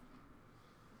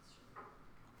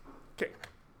Okay.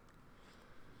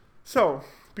 So,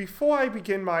 before I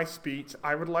begin my speech,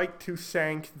 I would like to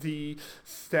thank the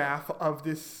staff of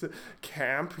this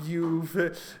camp.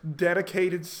 You've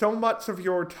dedicated so much of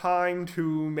your time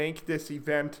to make this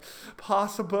event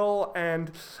possible,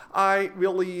 and I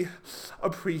really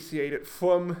appreciate it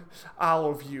from all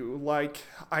of you. Like,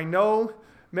 I know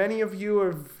many of you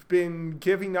have been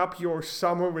giving up your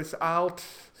summer without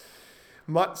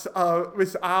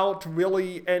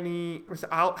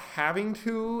having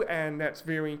to, and that's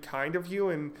very kind of you.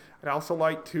 And I'd also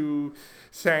like to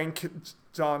thank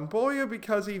John Boyer,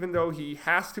 because even though he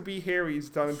has to be here, he's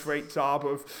done a great job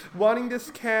of running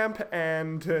this camp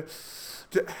and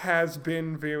has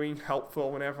been very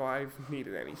helpful whenever I've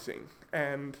needed anything.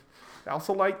 And I'd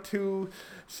also like to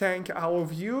thank all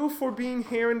of you for being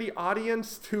here in the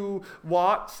audience to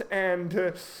watch and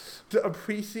to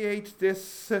appreciate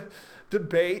this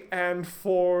debate, and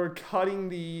for cutting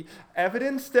the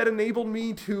evidence that enabled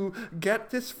me to get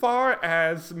this far,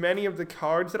 as many of the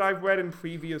cards that I've read in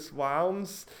previous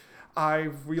rounds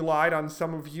I've relied on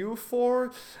some of you for,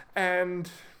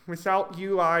 and without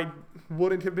you I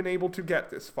wouldn't have been able to get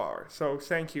this far. So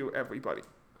thank you, everybody.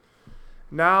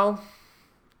 Now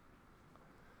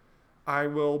I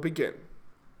will begin.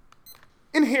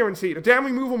 Inherency. The dam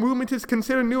removal movement is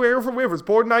considered a new era for rivers.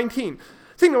 Board 19.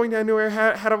 Signaling that a new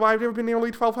era had arrived, there have been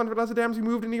nearly 1,200 other dams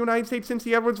removed in the United States since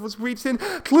the Edwards was reached,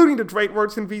 including the Great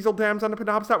Works and Wiesel dams on the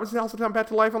Penobscot, which has also come back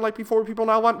to life. Unlike before, people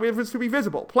now want rivers to be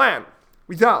visible. Plan.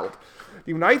 Resolved.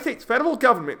 The United States federal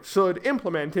government should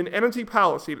implement an energy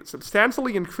policy that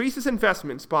substantially increases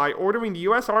investments by ordering the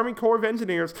U.S. Army Corps of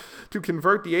Engineers to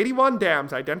convert the 81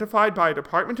 dams identified by the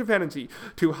Department of Energy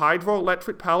to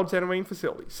hydroelectric power generating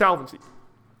facilities. Solvency.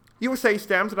 USA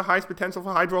dams with the highest potential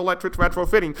for hydroelectric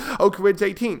retrofitting. Oak Ridge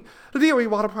 18. The DOE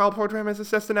Water Power Program has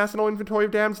assessed the national inventory of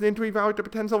dams and to evaluate the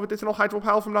potential of additional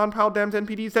hydropower from non-powered dams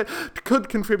NPDs that could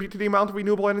contribute to the amount of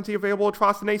renewable energy available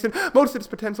across the nation. Most of this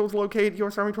potential is located at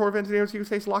U.S. Army Corps of Engineers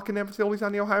USA's lock-in dam facilities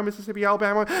on the Ohio, Mississippi,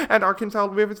 Alabama, and Arkansas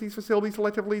rivers. These facilities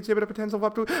selectively exhibit a potential of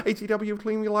up to HEW of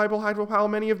clean, reliable hydropower.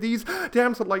 Many of these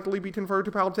dams would likely be converted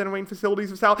to power generating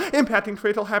facilities without impacting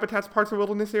critical habitats, parts of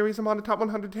wilderness areas. Among the top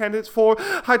 100 candidates for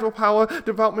hydropower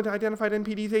development identified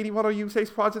NPDs, 81 are USA's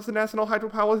projects. The National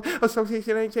Hydropower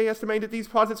Association NHA estimated these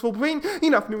projects will bring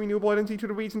enough new renewable energy to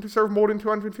the region to serve more than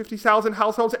 250,000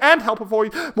 households and help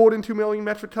avoid more than 2 million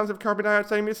metric tons of carbon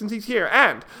dioxide emissions each year.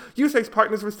 And USA's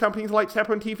partners with companies like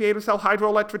Sempra and TVA to sell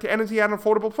hydroelectric energy at an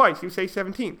affordable price. USA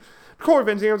 17. The Corps of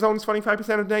Engineers owns 25%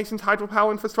 of the nation's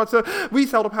hydropower infrastructure. We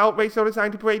sell the power ratio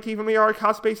designed to break even. We are a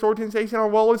cost-based organization. Our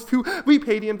role is to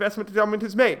repay the investment the government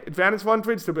has made. Advantage 1,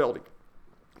 grid stability.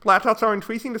 Blackouts are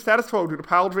increasing the status quo due to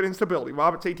power grid instability.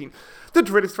 Roberts 18. The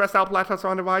grid is stressed out. Blackouts are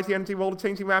on the rise. The energy world is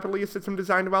changing rapidly. A system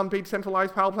designed around big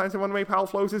centralized power plants and one-way power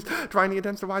flows is driving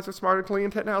against the rise of smarter,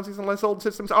 clean technologies. Unless old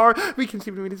systems are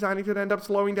reconceived and redesigning, to end up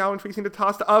slowing down, increasing the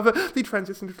cost of the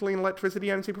transition to clean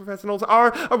electricity. Energy professionals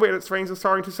are aware that strains are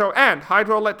starting to show. And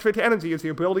hydroelectric energy is the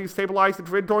ability to stabilize the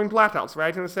grid during blackouts.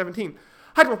 Right? 17.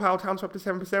 Hydropower accounts for up to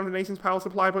 7% of the nation's power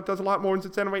supply, but does a lot more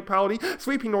than generate power. The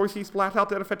sweeping northeast blackout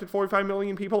that affected 45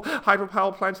 million people.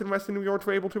 Hydropower plants in western New York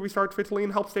were able to restart quickly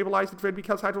and help stabilize the grid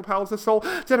because hydropower is the sole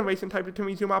generation type that can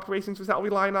resume operations without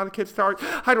relying on a kickstart.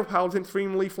 Hydropower is an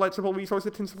extremely flexible resource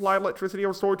that can supply electricity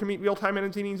or stored to meet real-time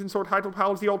energy needs, and stored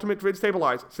hydropower is the ultimate grid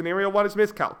stabilizer. Scenario 1 is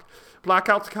miscalc.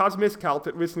 Blackouts cause miscalc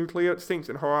that risk nuclear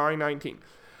extinction. Harari 19.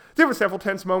 There were several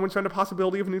tense moments when the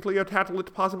possibility of nuclear attack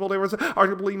looked possible. There was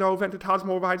arguably no event that caused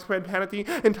more widespread panic. The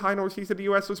entire northeast of the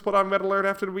U.S. was put on red alert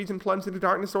after the region plunged into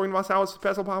darkness. During rush hours,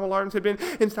 special bomb alarms had been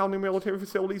installed in military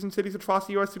facilities and cities across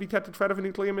the U.S. to detect the threat of a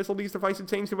nuclear missile. These devices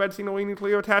changed the red signal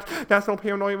nuclear attack. National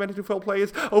paranoia went into full play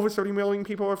as over 30 million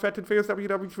people were affected. Figures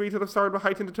WW3 to the start of a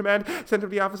heightened demand. Center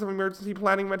of the Office of Emergency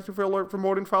Planning went into full alert for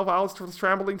more than 12 hours to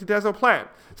scrambling to Deso plan.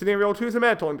 Scenario 2 is the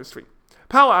medical industry.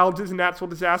 Power outages and natural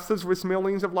disasters risk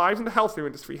millions of lives in the healthcare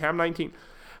industry. Ham 19.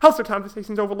 Healthcare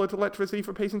conversations overload electricity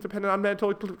for patients dependent on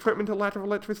medical equipment and lack of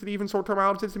electricity. Even short-term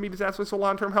outages can be disastrous for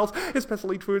long-term health,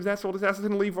 especially true natural disasters,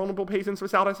 and leave vulnerable patients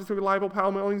without access to reliable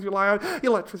power. Millions rely on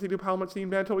electricity to power much needed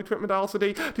medical equipment. Also,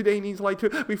 today needs light to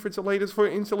refrigerators for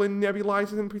insulin,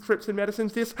 nebulizers, and prescription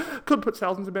medicines. This could put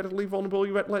thousands of medically vulnerable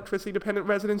electricity-dependent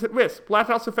residents at risk.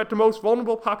 Blackouts affect the most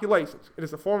vulnerable populations. It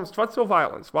is a form of structural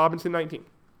violence. Robinson 19.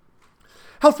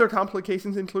 Healthcare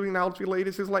complications, including knowledge-related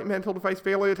issues like mental device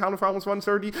failure. A town of almost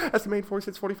 130, estimated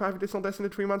 4645 additional deaths in the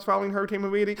 3 months following Hurricane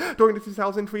Maria. During the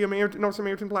 2003 North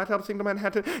American blackout, a single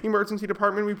Manhattan emergency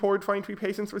department reported 23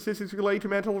 patients with issues related to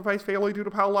mental device failure due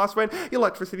to power loss when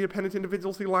electricity-dependent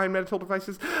individuals who rely on medical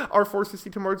devices are forced to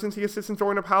seek emergency assistance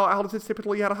during a power outage,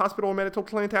 typically at a hospital or medical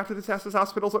clinic. After disasters,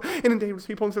 hospitals are inundated with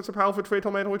people in search of power for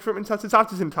treatment medical equipment such as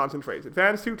oxygen concentrates.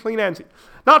 Advance to clean energy.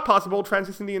 Not possible to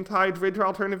transition the entire grid to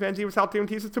alternative energy without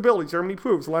guarantees of stability. Germany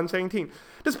proves. Lund 17.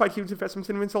 Despite huge investments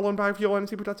in wind, solar, and biofuel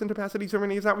energy production capacity,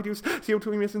 Germany has not reduced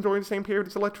CO2 emissions during the same period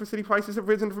as electricity prices have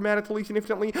risen dramatically,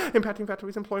 significantly impacting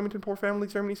factories, employment, and poor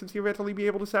families. Germany should theoretically be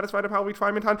able to satisfy the power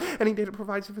requirement on any day that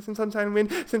provides sufficient sunshine and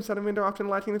wind. Since sun and wind are often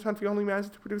lacking, the country only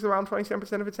manages to produce around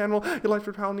 27% of its annual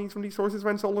electric power needs from these sources.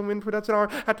 When solar and wind production are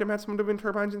at their maximum, the wind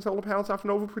turbines and solar panels often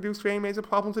overproduce, creating major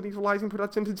problems in equalizing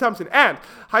production consumption. And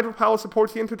hydropower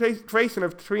supports the integration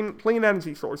of clean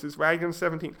energy sources. Wagner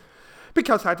 17.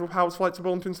 Because hydropower is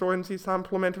flexible and can store energy, is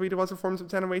complementary to other forms of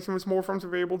generation, with more forms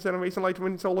of variable generation like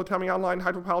wind and solar coming online.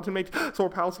 Hydropower can make solar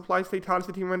power supply stay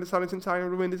constant even when the sun isn't shining or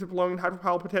the wind isn't blowing.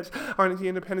 Hydropower protects our energy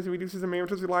independence and reduces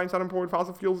America's reliance on imported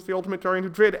fossil fuels as the ultimate guardian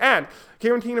of the grid. And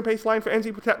guaranteeing a baseline for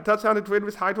energy production on the grid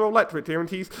with hydroelectric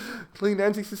guarantees clean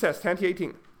energy success.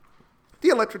 2018. The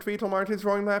electric vehicle market is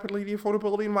growing rapidly. The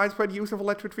affordability and widespread use of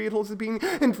electric vehicles is being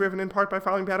driven in part by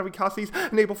falling battery costs. These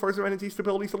enable further energy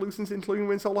stability solutions, including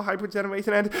wind, solar, hybrid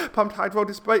generation, and pumped hydro.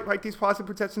 Despite these positive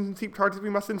projections and cheap charges, we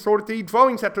must ensure that the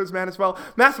growing sectors man as well.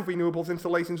 Massive renewables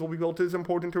installations will be built. It is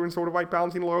important to ensure the right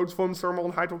balancing loads from thermal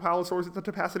and hydropower sources. The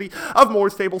capacity of more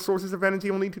stable sources of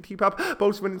energy will need to keep up.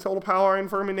 Both wind and solar power are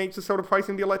infirm in nature, so the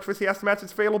pricing of the electricity has to match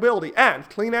its availability. And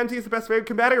clean energy is the best way to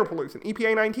combat air pollution.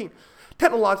 EPA 19.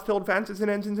 Technological advances in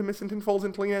engines, emission controls,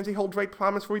 and clean energy hold great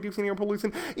promise for reducing air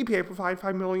pollution. EPA provide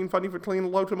 $5 million funding for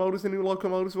clean locomotives, and new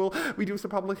locomotives will reduce the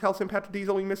public health impact of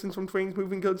diesel emissions from trains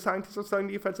moving goods. Scientists are studying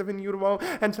the effects of in utero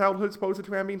and childhood exposure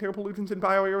to ambient air pollutants and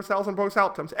bioaerosols on both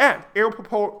outcomes. And air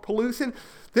pollution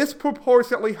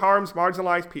disproportionately harms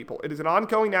marginalized people. It is an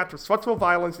ongoing act of structural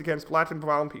violence against black and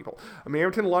brown people.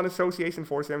 American Lung Association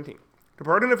 417. The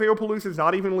burden of air pollution is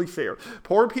not evenly shared.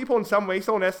 Poor people and some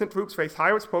racial and ethnic groups face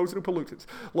higher exposure to pollutants.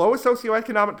 Lower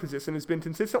socioeconomic position has been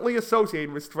consistently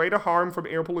associated with greater harm from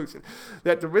air pollution.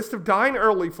 That the risk of dying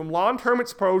early from long-term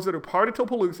exposure to particle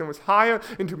pollution was higher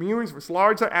in communities with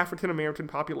larger African American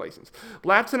populations.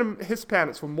 Blacks and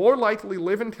Hispanics were more likely to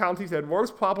live in counties that had worse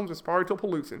problems with particle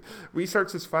pollution.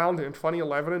 Research is found in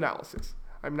 2011 analysis.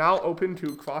 I'm now open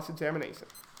to cross-examination.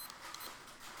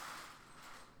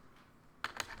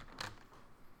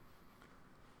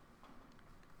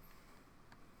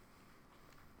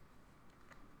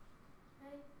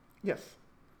 Yes.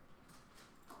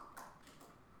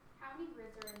 How many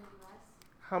grids are in the U.S.?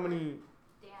 How many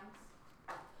Dams?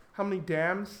 How many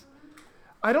dams?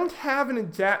 I don't have an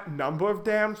exact number of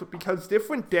dams, but because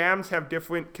different dams have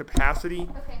different capacity.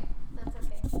 Okay, that's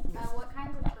okay. What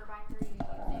kinds of turbines are you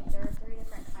using? There are 3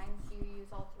 different kinds. Do you use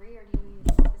all 3, or do you use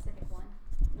a specific one?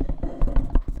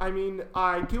 I mean,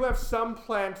 I do have some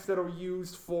plants that are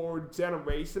used for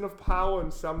generation of power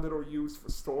and some that are used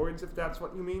for storage, if that's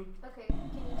what you mean. Okay, can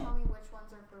you tell me which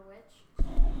ones are for which?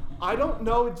 I don't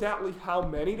know exactly how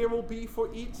many there will be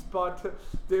for each, but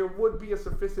there would be a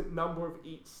sufficient number of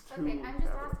each to... Okay, I'm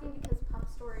just asking because pump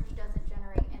storage doesn't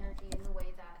generate energy in the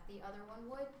way that the other one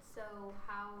would, so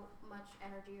how much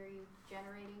energy are you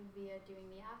generating via doing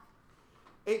the app?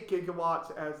 8 gigawatts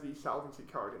as the solvency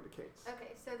card indicates.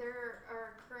 Okay, so there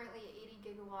are currently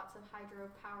 80 gigawatts of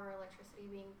hydropower electricity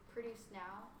being produced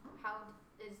now. How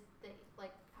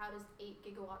does 8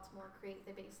 gigawatts more create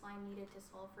the baseline needed to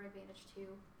solve for Advantage 2?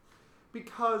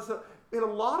 Because in a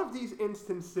lot of these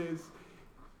instances,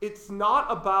 it's not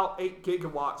about 8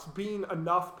 gigawatts being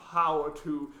enough power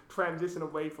to transition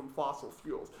away from fossil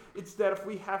fuels. It's that if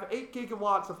we have 8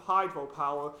 gigawatts of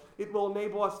hydropower, it will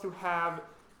enable us to have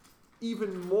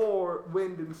even more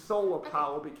wind and solar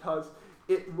power because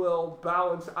it will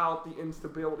balance out the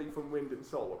instability from wind and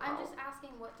solar power. I'm just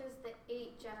asking, what does the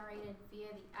 8 generated via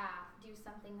the app do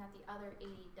something that the other 80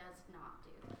 does not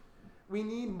do? We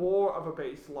need more of a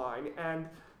baseline, and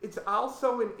it's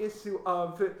also an issue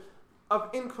of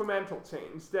incremental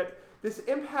change, that this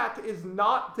impact is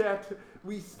not that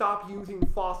we stop using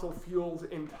fossil fuels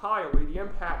entirely. The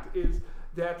impact is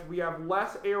that we have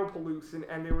less air pollution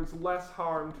and there is less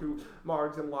harm to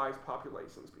marginalized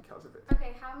populations because of it.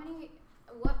 Okay,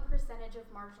 what percentage of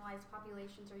marginalized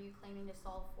populations are you claiming to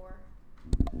solve for?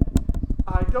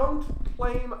 I don't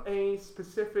claim a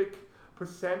specific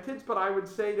percentage, but I would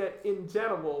say that in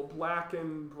general, black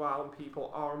and brown people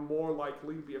are more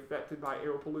likely to be affected by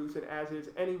air pollution, as is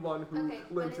anyone who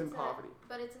lives in poverty.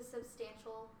 But it's a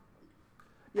substantial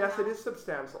Yes, amount. it is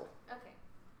substantial. Okay.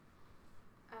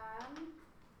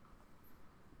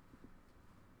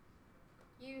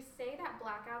 You say that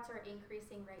blackouts are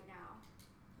increasing right now.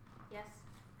 Yes?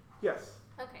 Yes.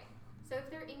 Okay. So if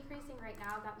they're increasing right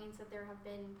now, that means that there have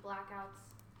been blackouts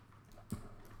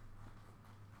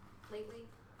lately?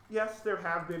 Yes, there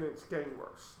have been, it's getting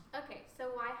worse. Okay, so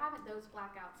why haven't those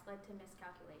blackouts led to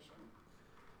miscalculation?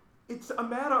 It's a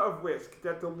matter of risk,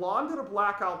 that the longer the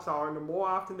blackouts are and the more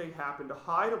often they happen, the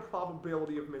higher the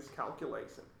probability of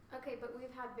miscalculation. Okay, but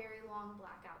we've had very long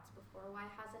blackouts before. Why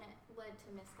hasn't it led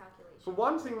to miscalculation? For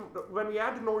one thing, when we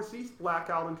had the Northeast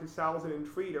blackout in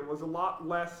 2003, there was a lot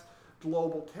less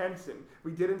global tension.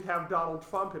 We didn't have Donald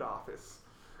Trump in office.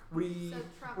 We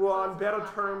were on better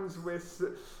terms with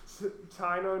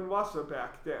China and Russia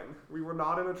back then. We were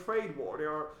not in a trade war.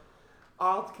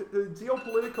 The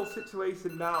geopolitical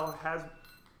situation now has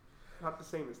not the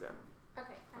same as then.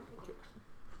 Okay, I'm thinking.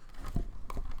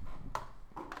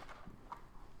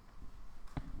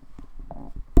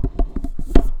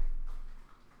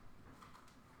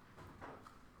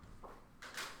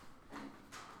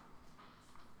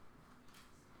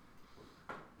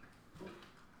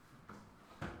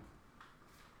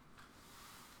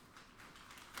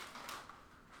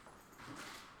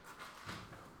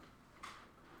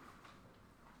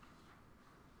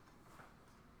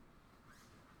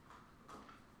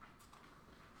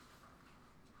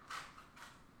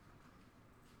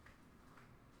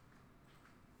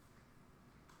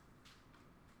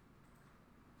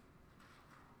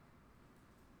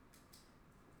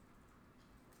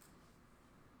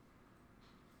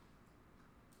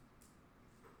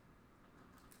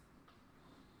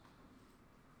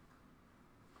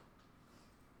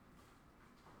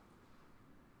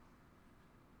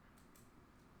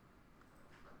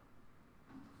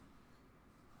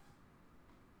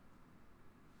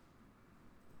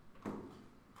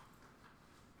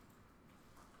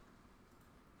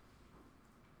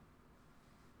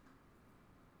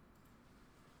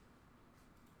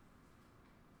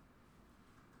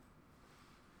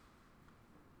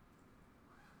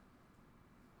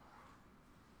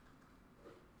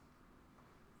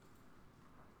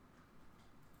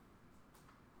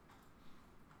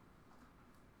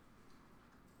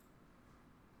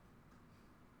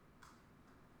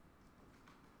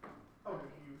 Oh,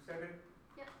 you said it?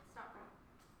 Yep, stop that.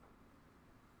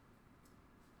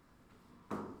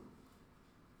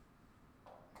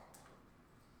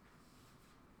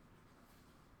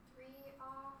 Three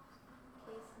off,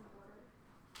 case and order.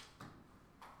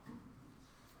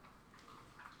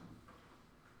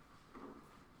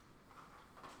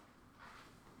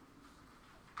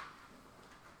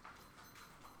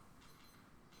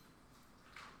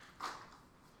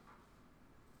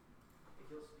 If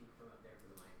you'll speak from up there for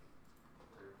the mic,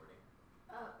 for the recording.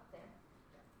 Oh, there.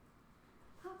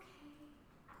 Okay.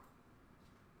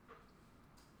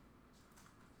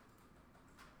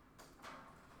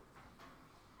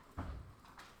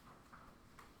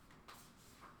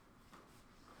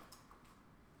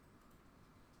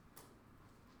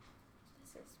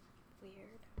 This is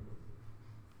weird.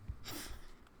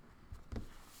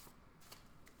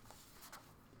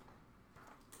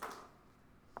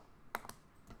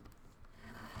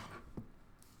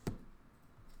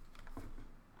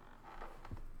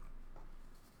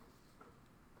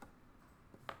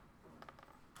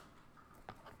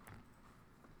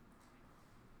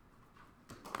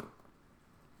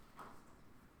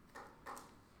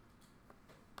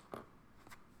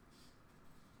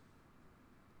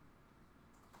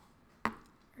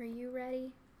 Are you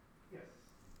ready? Yes.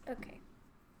 Okay.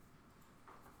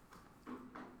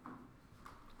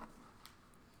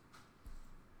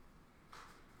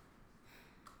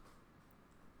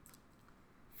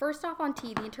 First off on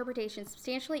T, the interpretation,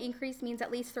 substantially increased means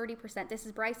at least 30%. This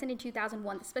is Bryson in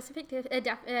 2001.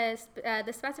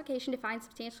 The specification defines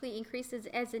substantially increased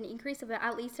as an increase of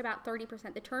at least about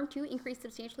 30%. The term to increase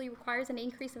substantially requires an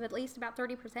increase of at least about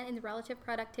 30% in the relative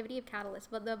productivity of catalysts,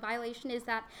 but the violation is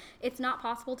that it's not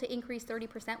possible to increase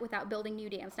 30% without building new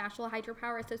dams. National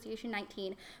Hydropower Association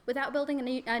 19. Without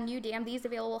building a new dam, these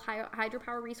available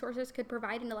hydropower resources could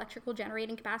provide an electrical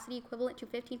generating capacity equivalent to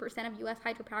 15% of U.S.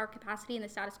 hydropower capacity in the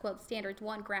status status quo. The standards: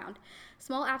 1, ground.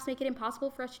 Small apps make it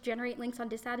impossible for us to generate links on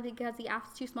Disad because the app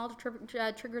is too small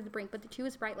to trigger the brink, but the 2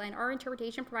 is bright line. Our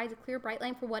interpretation provides a clear bright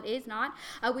line for what is not,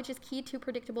 which is key to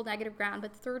predictable negative ground,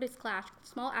 but the 3rd is clash.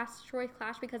 Small apps destroy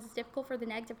clash because it's difficult for the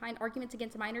neg to find arguments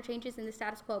against minor changes in the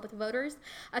status quo, but the voters,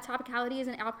 topicality is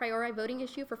an a priori voting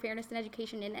issue for fairness in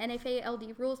education, and NFA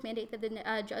LD rules mandate that the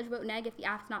judge vote neg if the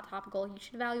app is not topical. You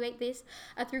should evaluate this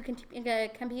through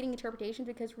competing interpretations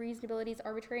because reasonability is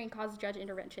arbitrary and causes judge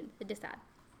intervention. The Disad.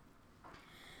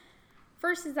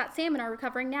 First is that salmon are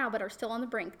recovering now but are still on the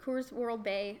brink. Coors World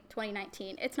Bay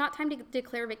 2019. It's not time to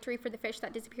declare victory for the fish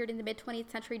that disappeared in the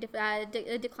mid-20th century.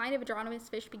 Decline of adronomous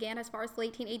fish began as far as the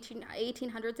late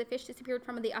 1800s. The fish disappeared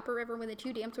from the upper river when the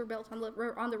 2 dams were built on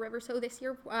the river. So this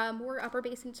year, more upper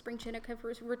basin spring chinook have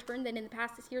returned than in the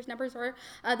past. This year's numbers are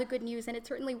the good news, and it's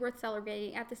certainly worth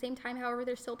celebrating. At the same time, however,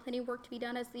 there's still plenty of work to be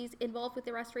done as these involved with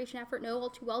the restoration effort know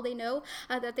all too well. They know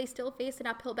that they still face an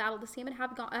uphill battle. The salmon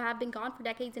have been gone for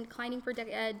decades and declining for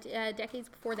decades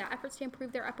before that. Efforts to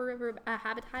improve their upper river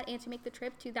habitat and to make the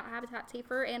trip to that habitat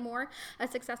safer and more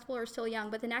successful are still young.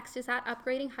 But the next is that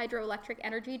upgrading hydroelectric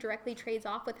energy directly trades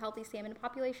off with healthy salmon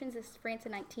populations. This is France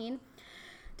in 19.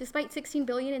 Despite $16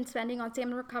 billion in spending on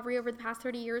salmon recovery over the past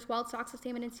 30 years, wild stocks of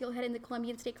salmon and steelhead in the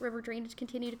Colombian Snake River drainage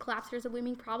continue to collapse. There's a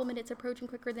looming problem, and it's approaching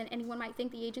quicker than anyone might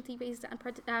think. The agency faces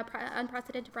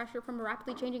unprecedented pressure from a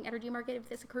rapidly changing energy market. If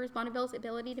this occurs, Bonneville's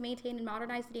ability to maintain and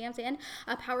modernize the dams and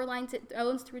power lines it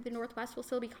owns through the Northwest will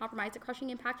still be compromised. The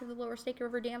crushing impact of the lower Snake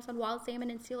River dams on wild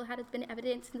salmon and steelhead has been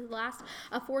evident since the last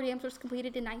 4 dams were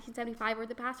completed in 1975. Over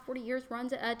the past 40 years,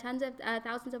 tons of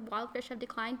thousands of wild fish have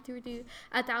declined through the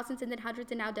thousands and then hundreds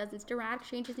and now dozens. Dramatic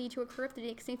changes need to occur if the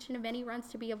extinction of many runs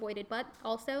to be avoided, but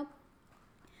also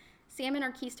salmon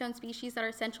are keystone species that are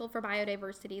essential for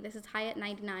biodiversity. This is Hyatt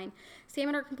 99.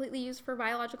 Salmon are completely used for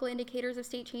biological indicators of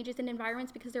state changes in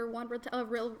environments because they're 1,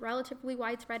 relatively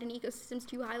widespread in ecosystems,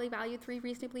 2, highly valued, 3,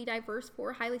 reasonably diverse,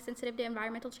 4, highly sensitive to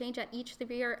environmental change at each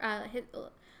severe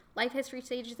life history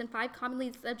stages, and 5, commonly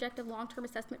the subject of long-term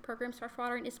assessment programs.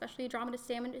 Freshwater and especially Andromeda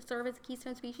salmon serve as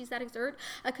keystone species that exert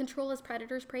a control as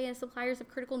predators, prey, and suppliers of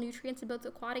critical nutrients in both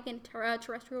aquatic and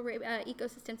terrestrial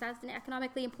ecosystems. As an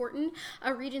economically important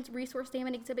region's resource,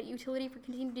 salmon exhibit utility for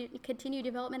continued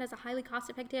development as a highly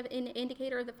cost-effective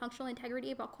indicator of the functional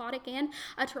integrity of aquatic and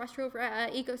terrestrial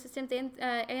ecosystems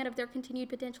and of their continued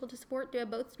potential to support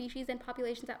both species and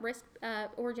populations at risk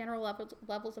or general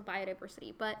levels of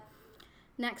biodiversity. But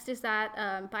next is that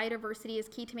biodiversity is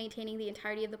key to maintaining the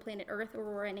entirety of the planet Earth,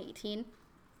 Aurora in 18.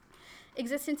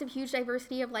 Existence of huge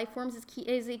diversity of life forms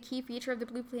is a key feature of the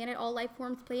blue planet. All life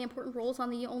forms play important roles on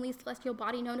the only celestial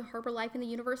body known to harbor life in the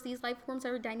universe. These life forms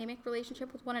are in dynamic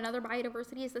relationship with one another.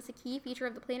 Biodiversity is thus a key feature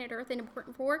of the planet Earth and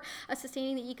important for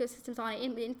sustaining the ecosystems on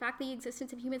it. In fact, the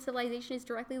existence of human civilization is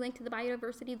directly linked to the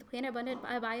biodiversity of the planet. Abundant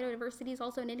biodiversity is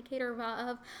also an indicator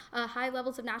of high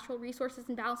levels of natural resources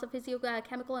and balance of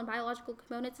physiochemical and biological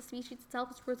components. The species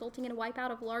itself is resulting in a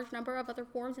wipeout of a large number of other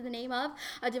forms in the name of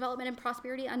development and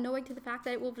prosperity, unknowing to the fact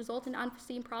that it will result in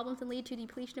unforeseen problems and lead to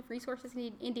depletion of resources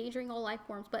and endangering all life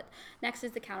forms. But next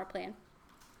is the counterplan.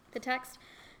 The text: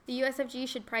 the USFG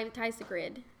should privatize the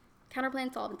grid.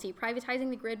 Counterplan solvency: privatizing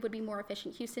the grid would be more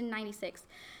efficient. Houston 96.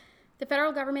 The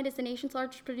federal government is the nation's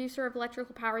largest producer of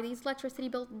electrical power. These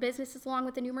electricity businesses, along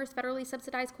with the numerous federally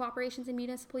subsidized corporations and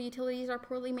municipal utilities, are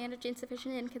poorly managed,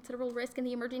 insufficient, and considerable risk in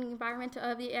the emerging environment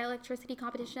of the electricity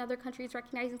competition. Other countries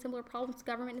recognizing similar problems,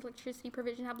 government electricity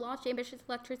provision have launched ambitious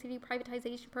electricity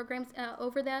privatization programs.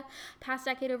 Over the past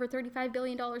decade, over $35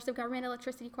 billion of government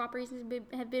electricity corporations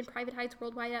have been privatized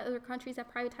worldwide. Other countries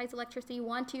have privatized electricity.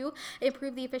 1, to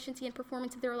improve the efficiency and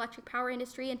performance of their electric power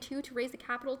industry, and 2, to raise the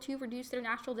capital to reduce their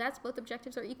national debts. Both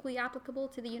objectives are equally applicable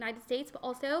to the United States, but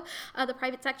also the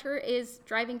private sector is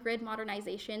driving grid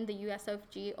modernization. The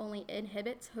USFG only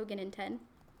inhibits Hogan in 10.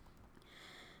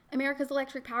 America's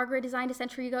electric power grid, designed a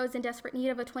century ago, is in desperate need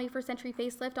of a 21st century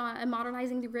facelift.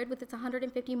 Modernizing the grid with its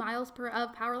 150 miles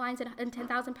of power lines and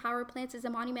 10,000 power plants is a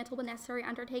monumental but necessary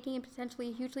undertaking and potentially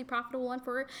a hugely profitable one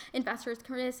for investors.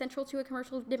 Central to a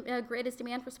commercial grid is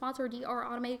demand response, or DR,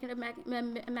 automated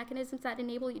mechanisms that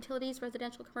enable utilities,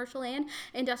 residential, commercial, and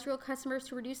industrial customers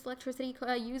to reduce electricity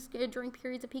use during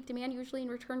periods of peak demand, usually in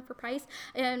return for price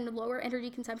and lower energy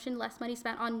consumption, less money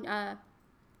spent on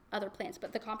other plants.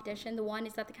 But the competition, the one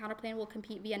is that the counterplan will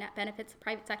compete via net benefits. The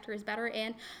private sector is better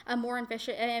and more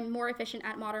efficient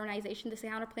at modernization. The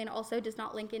counterplan also does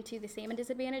not link into the salmon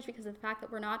disadvantage because of the fact that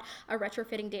we're not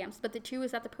retrofitting dams. But the 2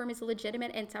 is that the perm is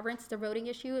legitimate and severance is a voting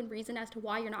issue and reason as to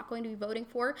why you're not going to be voting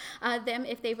for them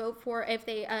if they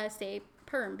say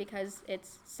perm, because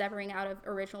it's severing out of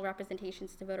original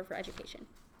representations to voter for education.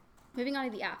 Moving on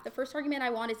to the AF. The first argument I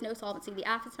want is no solvency. The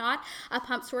AF is not a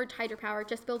pump storage hydropower. It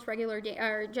just builds regular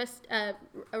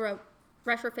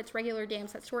retrofits regular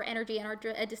dams that store energy and are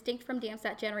distinct from dams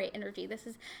that generate energy. This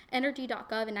is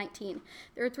energy.gov in 19.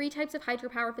 There are 3 types of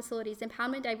hydropower facilities: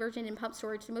 impoundment, diversion, and pump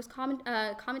storage. The most common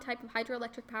type of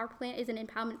hydroelectric power plant is an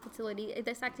impoundment facility.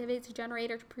 This activity is to generate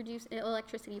or to produce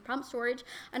electricity. Pump storage,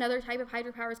 another type of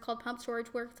hydropower, is called pump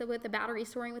storage, works with the battery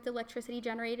storing with electricity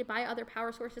generated by other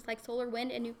power sources like solar,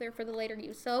 wind, and nuclear for the later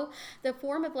use. So the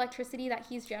form of electricity that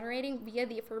he's generating via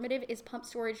the affirmative is pump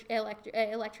storage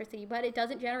electricity, but it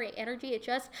doesn't generate energy. It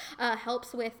just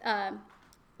helps with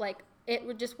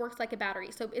it just works like a battery.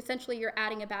 So essentially you're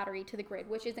adding a battery to the grid,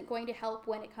 which isn't going to help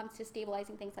when it comes to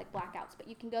stabilizing things like blackouts. But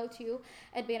you can go to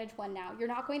Advantage 1 now. You're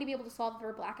not going to be able to solve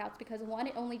for blackouts because 1,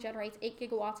 it only generates 8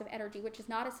 gigawatts of energy, which is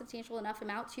not a substantial enough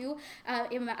amount to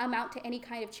amount to any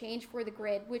kind of change for the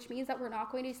grid, which means that we're not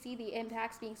going to see the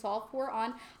impacts being solved for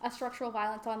on a structural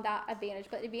violence on that advantage.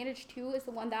 But Advantage 2 is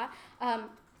the one that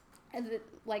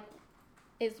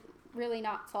is really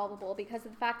not solvable because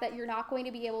of the fact that you're not going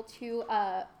to be able to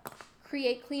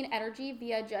create clean energy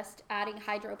via just adding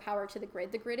hydropower to the grid.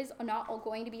 The grid is not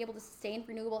going to be able to sustain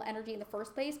renewable energy in the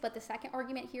first place, but the second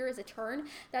argument here is a turn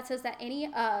that says that any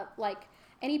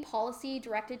policy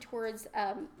directed towards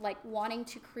wanting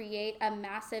to create a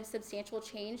massive substantial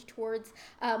change towards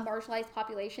marginalized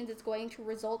populations is going to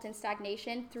result in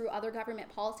stagnation through other government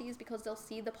policies because they'll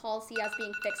see the policy as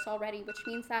being fixed already, which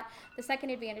means that the second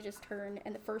advantage is turn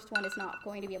and the first one is not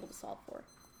going to be able to solve for.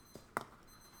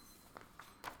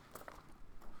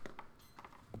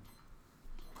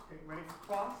 Okay, ready for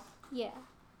cross? Yeah.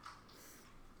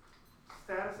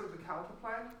 Status of the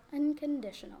counterplan?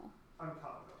 Unconditional.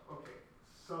 Unconditional. Okay.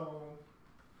 So,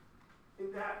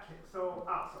 in that case,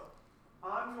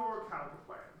 on your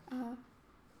counterplan,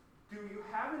 do you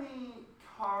have any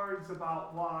cards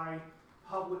about why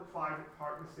public-private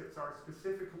partnerships are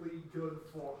specifically good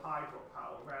for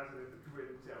hydropower rather than the grid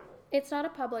in general? It's not a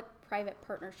public-private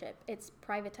partnership. It's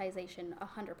privatization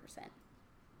 100%.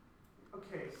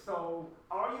 Okay, so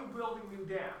are you building new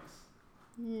dams?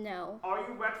 No. Are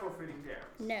you retrofitting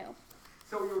dams? No.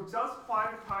 So you're just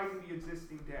privatizing the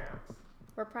existing dams?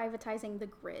 We're privatizing the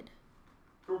grid.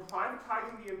 You're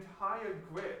privatizing the entire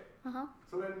grid? Uh-huh.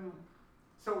 So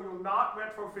you're not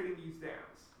retrofitting these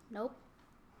dams? Nope.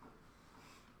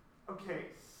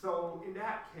 Okay, so in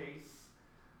that case,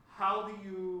 how do we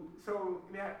solve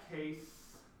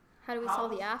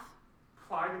the AF?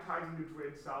 Privatizing the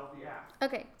grid solve the AF?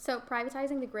 Okay, so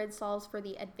privatizing the grid solves for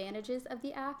the advantages of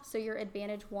the AF. So your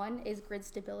advantage 1 is grid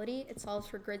stability. It solves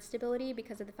for grid stability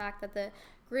because of the fact that the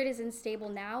grid is unstable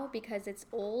now because it's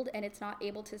old and it's not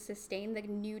able to sustain the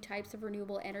new types of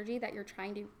renewable energy that you're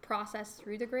trying to process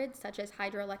through the grid, such as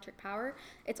hydroelectric power.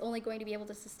 It's only going to be able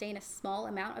to sustain a small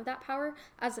amount of that power,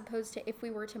 as opposed to if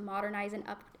we were to modernize and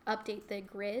update the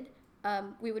grid,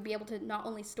 we would be able to not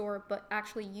only store but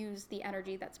actually use the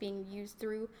energy that's being used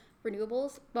through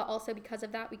renewables. But also because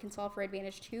of that, we can solve for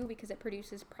advantage 2 because it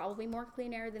produces probably more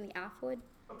clean air than the AF would.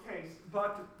 Okay,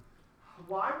 but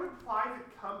why would private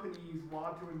companies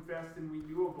want to invest in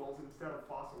renewables instead of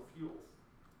fossil fuels?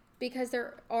 Because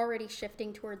they're already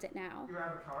shifting towards it now. You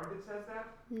have a card that says that?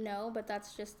 No, but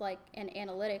that's just like an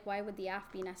analytic. Why would the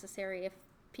AF be necessary if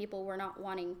people were not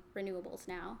wanting renewables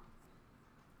now?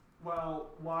 Well,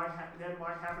 why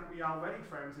haven't we already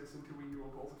transitioned to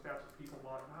renewables if that's what people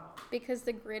want now? Because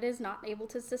the grid is not able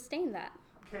to sustain that.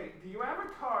 Okay, do you have a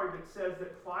card that says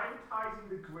that privatizing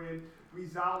the grid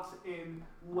results in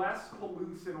less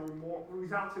pollution or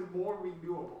results in more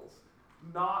renewables,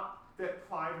 not that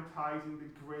privatizing the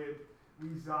grid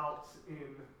results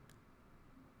in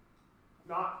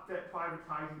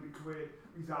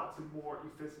more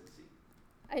efficiency?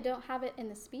 I don't have it in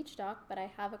the speech doc, but I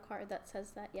have a card that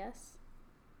says that, yes.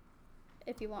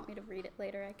 If you want me to read it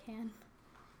later, I can.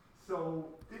 So,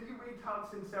 did you read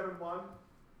Thompson 7.1?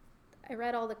 I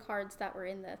read all the cards that were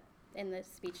in the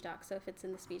speech doc, so if it's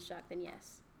in the speech doc, then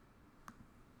yes.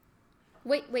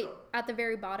 Wait, so, at the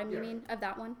very bottom, yeah. You mean, of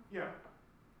that one? Yeah.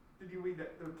 Did you read the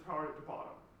card at the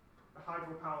bottom? The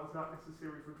hydropower is not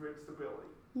necessary for grid stability.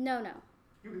 No.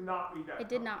 You did not read that card? I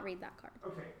did not read that card.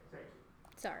 Okay, thank you.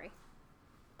 Sorry.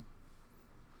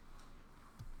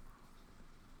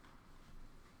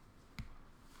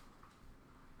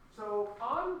 So,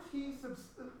 on T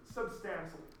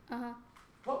substantially,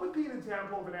 what would be an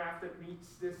example of an AF that meets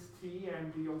this T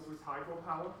and deals with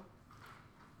hydropower?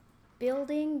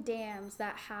 Building dams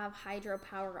that have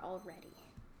hydropower already.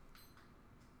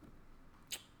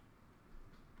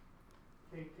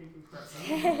 Taking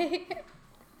questions.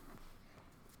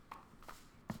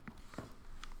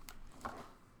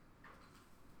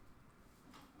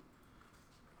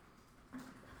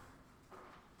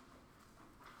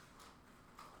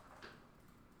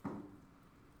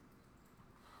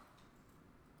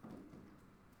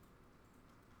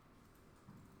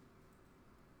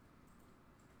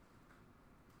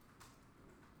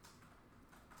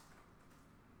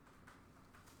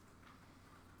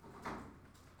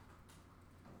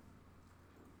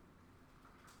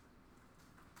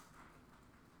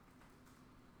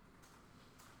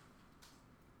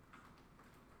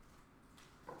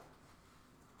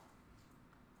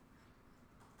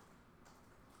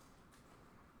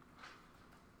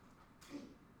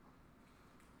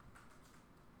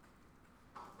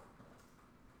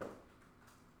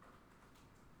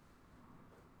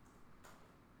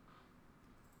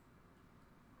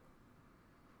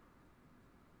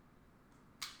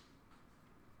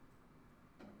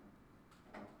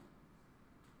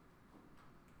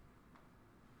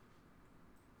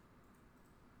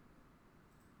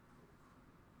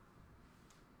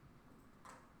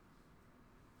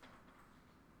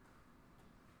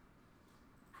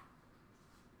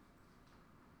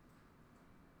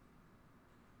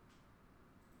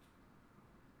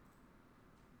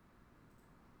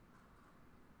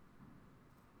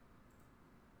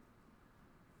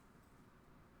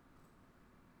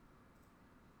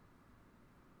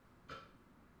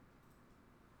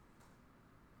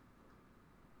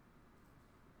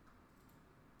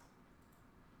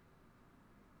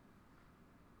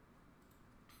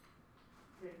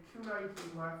 Okay,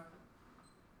 219 left.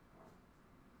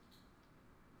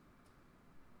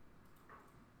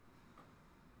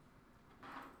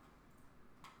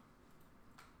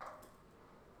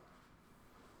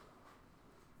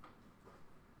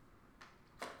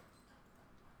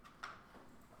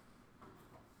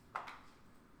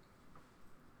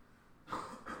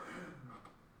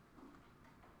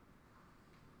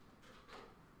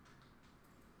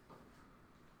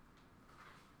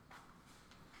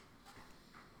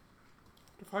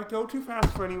 If I go too fast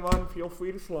for anyone, feel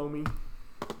free to slow me.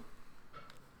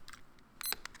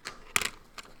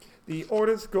 The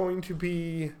order's going to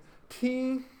be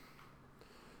T,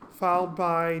 followed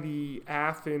by the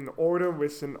F in order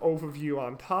with an overview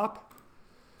on top,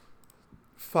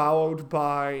 followed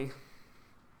by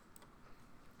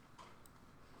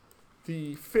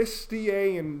the FISH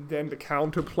DA and then the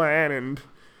counter plan. And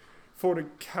for the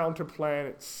counter plan,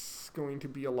 it's going to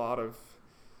be a lot of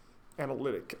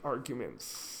analytic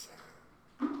arguments.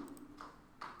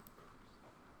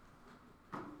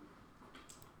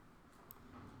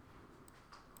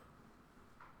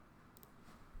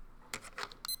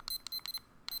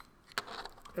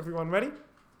 Everyone ready?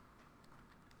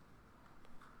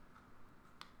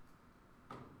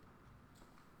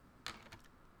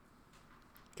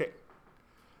 Okay.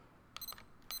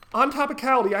 On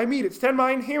topicality, I meet, extend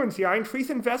my inherency. I increase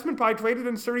investment by greater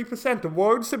than 30%. The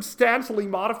word substantially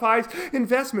modifies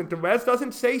investment. The res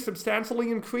doesn't say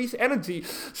substantially increase energy.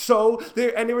 So,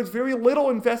 there is very little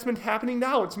investment happening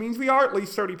now. It means we are at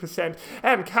least 30%.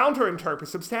 And counterinterpret,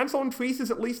 substantial increase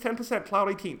is at least 10%, cloud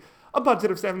 18. A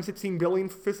budget of $716 billion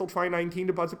for fiscal 2019.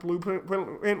 The budget blueprint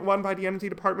run by the Energy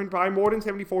Department by more than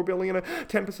 $74 billion, a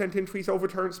 10% increase over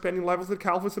current spending levels that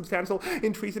call for substantial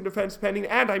increase in defense spending.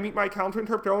 And I meet my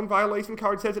counterinterpret. Their own violation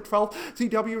card says that 12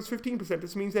 CW is 15%.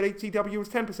 This means that 8 CW is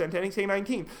 10%. NSA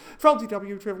 19. 12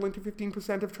 CW equivalent to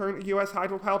 15% of current U.S.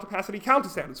 hydropower capacity counter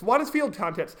standards. What is field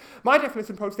context? My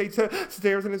definition post states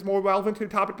stairs and is more relevant to the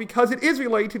topic because it is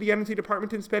related to the Energy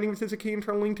Department and spending, which is a key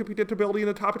internal link to predictability, and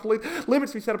the topic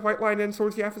limits we set up right line and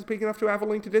source the F is big enough to have a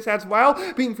link to this as well,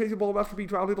 being feasible enough to be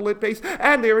drawn to the lit base,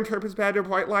 and their interprets bad their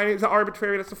bright line is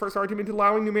arbitrary. That's the first argument.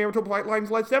 Allowing numerical bright lines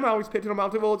lets them always pitch in a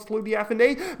multiple exclude the F and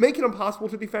A, making it impossible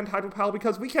to defend hydropower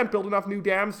because we can't build enough new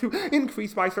dams to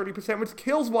increase by 30%, which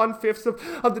kills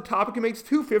 1/5 of the topic and makes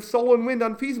 2/5 solar and wind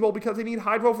unfeasible because they need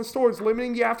hydro for storage,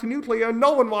 limiting the F to nuclear, and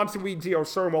no one wants to read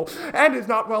geothermal, and is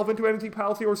not relevant to energy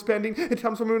policy or spending. It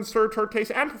comes from an absurd third case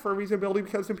and prefer reasonability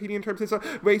because competing in terms is a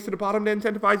race to the bottom that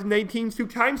incentivizes 19 to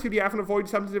times to the F and avoid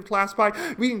substantive class by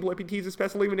reading blippy T's,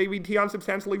 especially when they read T on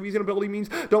substantially reasonability means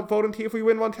don't vote in T if we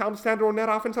win one town standard or net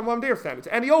offense on one of their standards.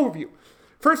 And the overview.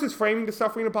 First is framing the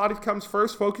suffering of bodies comes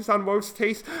first. Focus on worst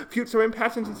case, future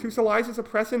impacts, institutionalizes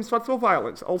oppressive and structural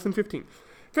violence. Olson 15.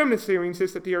 Feminist theory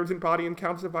insists that the urgent body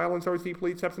encounters of violence are as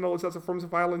deeply exceptional as other forms of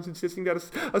violence, insisting that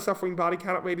a suffering body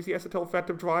cannot wait as the essential effect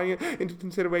of drawing into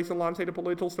consideration long-sighted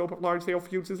political scope of large-scale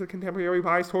futures, a contemporary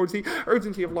bias towards the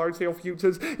urgency of large-scale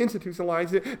futures,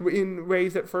 institutionalized in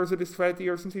ways that further discredit the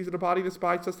urgencies of the body,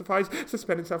 despite justifies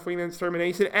suspended suffering and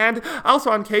extermination. And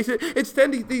also on case,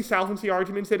 extend the solvency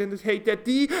arguments that indicate that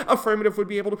the affirmative would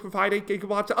be able to provide 8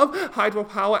 gigawatts of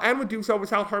hydropower and would do so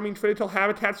without harming critical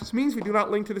habitats, which means we do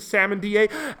not link to the salmon DA.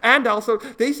 And also,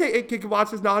 they say 8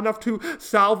 gigawatts is not enough to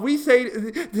solve. We say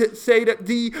that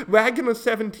the Wagner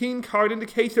 17 card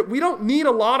indicates that we don't need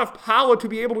a lot of power to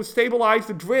be able to stabilize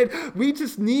the grid. We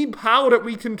just need power that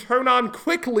we can turn on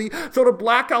quickly so the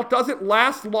blackout doesn't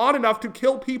last long enough to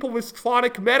kill people with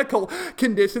chronic medical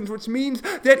conditions, which means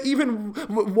that even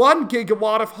 1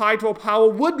 gigawatt of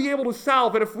hydropower would be able to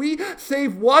solve it. If we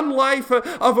save one life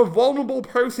of a vulnerable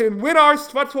person with our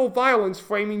structural violence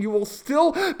framing, you will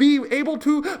still be able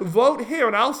to vote here.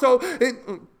 And also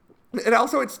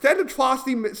extended across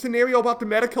the scenario about the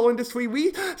medical industry,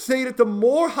 we say that the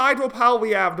more hydropower we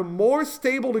have, the more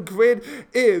stable the grid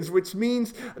is, which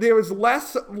means there is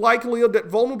less likelihood that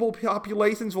vulnerable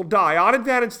populations will die. On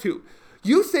advantage 2.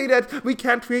 You say that we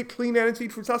can't create clean energy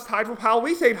through just hydropower.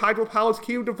 We say hydropower is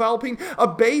key to developing a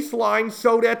baseline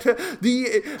so that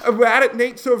the erratic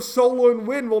nature of solar and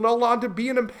wind will no longer be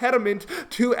an impediment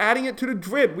to adding it to the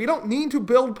grid. We don't need to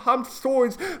build pumped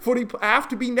storage for the F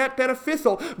to be net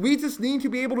beneficial. We just need to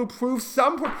be able to prove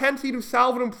some propensity to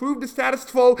solve and improve the status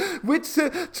quo, which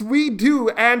we do.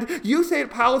 And you say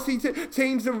that policy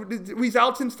change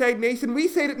results in stagnation. We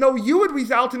say that no, you would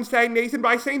result in stagnation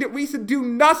by saying that we should do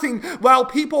nothing while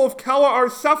people of color are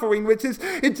suffering, which is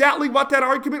exactly what that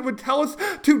argument would tell us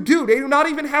to do. They do not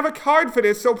even have a card for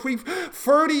this, so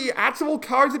prefer the actual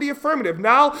cards of the affirmative.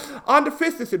 Now, on to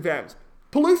fifth disadvantage.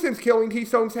 Pollutants killing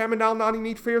keystone salmon now not in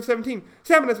need for fear 17.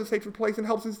 Salmon as a sacred place and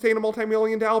helps sustain a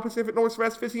multi-million-dollar Pacific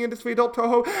Northwest fishing industry. Adult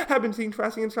toho have been seen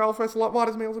trashing in shallow freshwater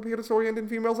waters. Males appear disoriented and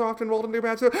females are often rolled in their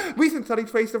baths. Recent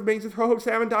studies trace the remains of toho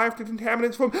salmon die after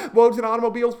contaminants from roads and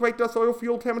automobiles, brake dust, oil,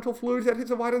 fuel, chemical fluids that hits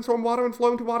the water and storm water and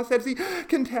flow into water sets. The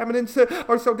contaminants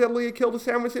are so deadly it killed the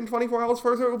salmon within 24 hours.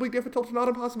 Further, it will be difficult, if not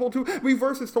impossible, to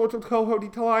reverse the storage of toho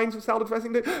declines without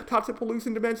addressing the toxic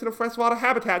pollution dimension of freshwater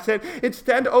habitats. And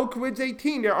extend Oak Ridge 18.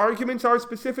 Their arguments are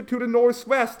specific to the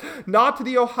Northwest, not to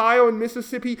the Ohio and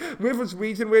Mississippi rivers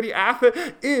region where the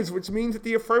AFA is, which means that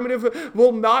the affirmative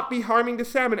will not be harming the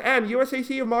salmon. And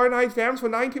USAC have modernized dams for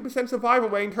 92% survival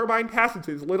rate in turbine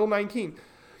passages, Little 19.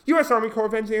 U.S. Army Corps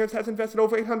of Engineers has invested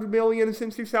over $800 million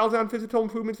since 2000 on physical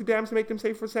improvements to dams to make them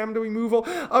safe for salmon. The removal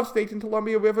of State and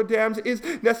Columbia River dams is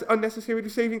unnecessary to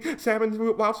saving salmon.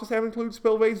 Routes for salmon include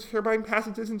spillways, turbine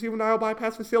passages, and juvenile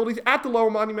bypass facilities. At the Lower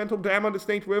Monumental Dam on the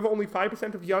Snake River, only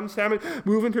 5% of young salmon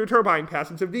move into a turbine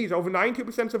passage. Of these, over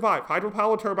 92% survive.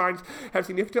 Hydropower turbines have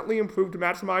significantly improved to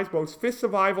maximize both fish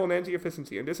survival and energy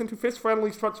efficiency. In addition to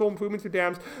fish-friendly structural improvements to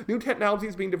dams, new technology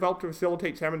is being developed to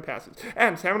facilitate salmon passage.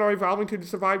 And salmon are evolving to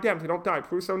survive dams. They don't die.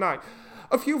 Crusoe 9.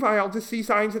 A few biologists see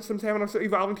signs that some salmon are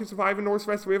evolving to survive in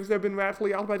northwest rivers that have been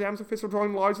rapidly altered by dams. The fish are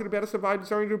growing larger to better survive,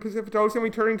 discerning to the Pacific Ocean and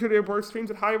returning to their birth streams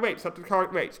at higher rates, up to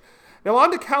current rates. Now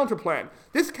on the counterplan.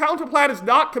 This counterplan is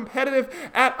not competitive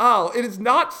at all. It is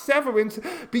not severance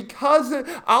because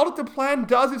all that the plan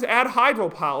does is add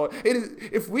hydropower.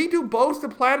 If we do both the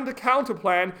plan and the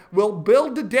counterplan, we'll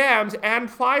build the dams and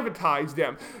privatize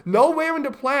them. Nowhere in the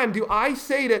plan do I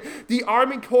say that the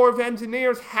Army Corps of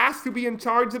Engineers has to be in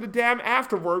charge of the dam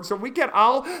afterwards, so we get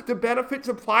all the benefits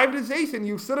of privatization.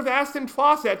 You should have asked in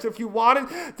process if you wanted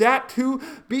that to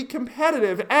be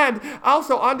competitive. And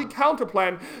also on the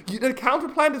counterplan, the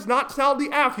counterplan does not sell the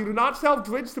F. You do not sell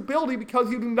grid stability because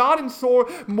you do not ensure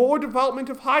more development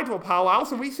of hydropower.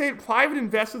 Also, we say that private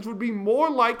investors would be more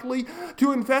likely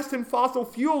to invest in fossil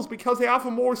fuels because they offer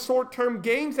more short-term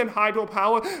gains than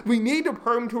hydropower. We need a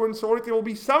perm to ensure that there will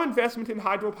be some investment in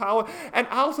hydropower. And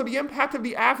also, the impact of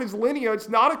the F is linear. It's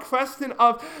not a question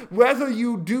of whether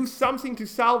you do something to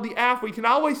solve the F. We can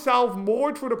always solve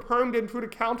more through the perm than through the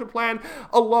counterplan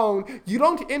alone. You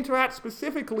don't interact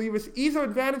specifically with either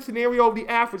advantage scenario of the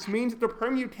F, which means that the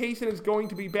permutation is going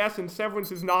to be best and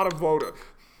severance is not a voter.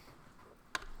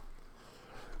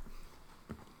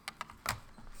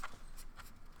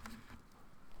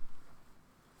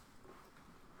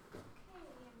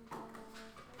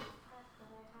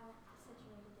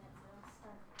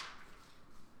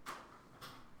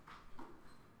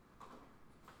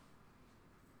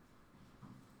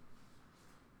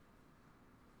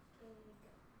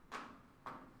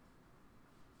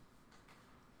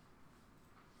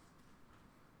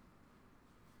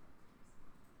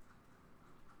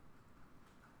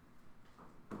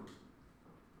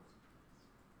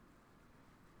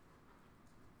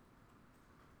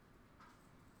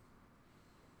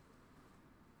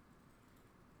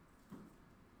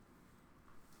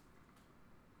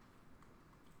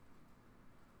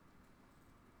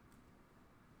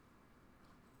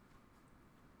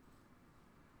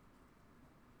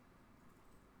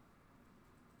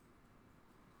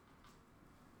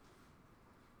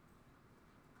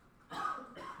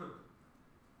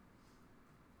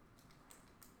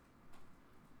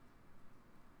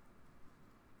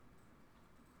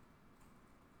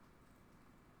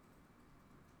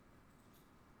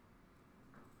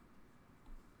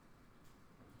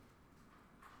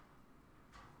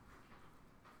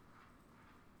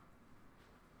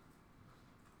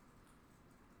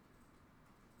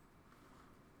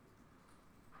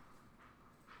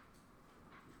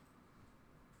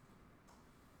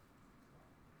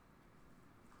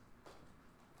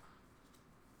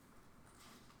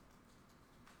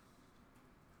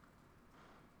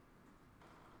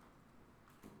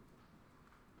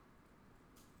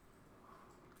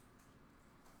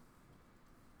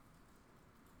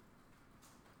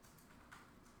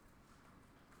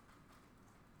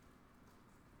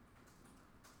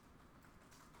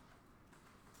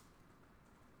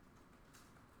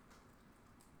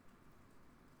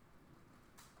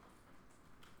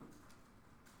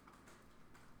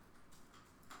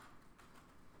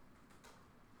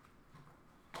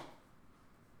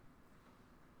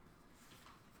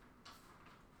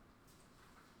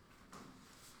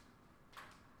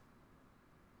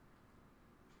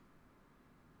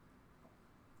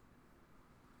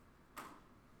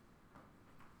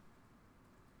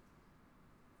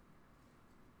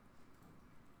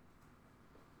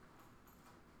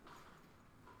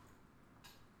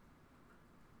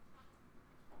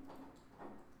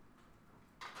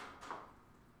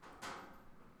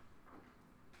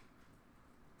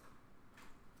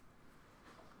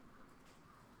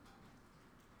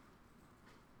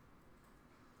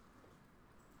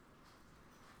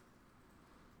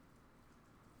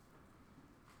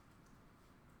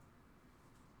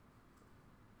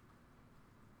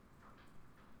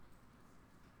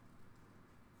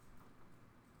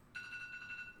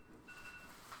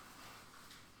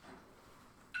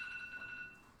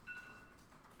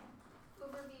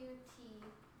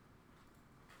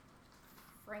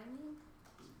 framing.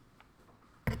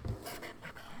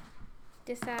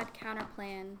 Disadd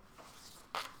counterplan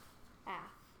aff.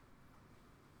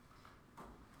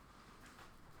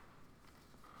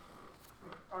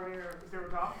 Is there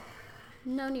a dot?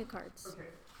 No new cards. Okay.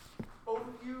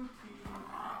 Overview, T,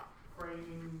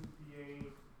 framing, VA.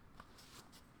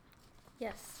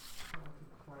 Yes.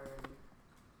 Counterplan,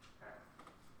 F.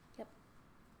 Yep.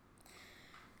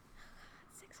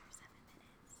 6 or 7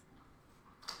 minutes.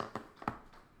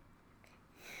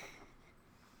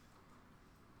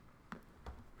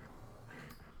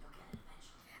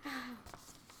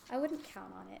 I wouldn't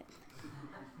count on it.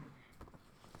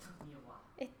 Took me a while.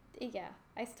 Yeah,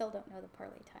 I still don't know the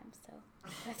parlay time, so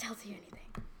if that tells you anything.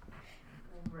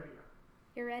 I'm ready.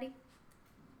 You're ready?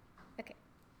 Okay.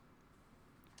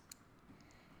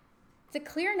 It's a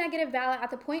clear negative ballot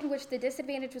at the point in which the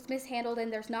disadvantage was mishandled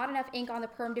and there's not enough ink on the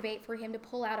perm debate for him to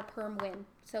pull out a perm win.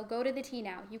 So go to the T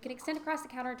now. You can extend across the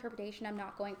counter interpretation. I'm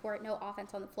not going for it. No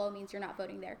offense on the flow means you're not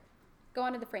voting there. Go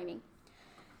on to the framing.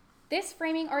 This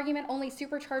framing argument only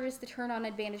supercharges the turn on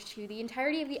advantage 2. The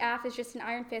entirety of the AF is just an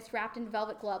iron fist wrapped in a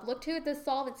velvet glove. Look to the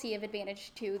solvency of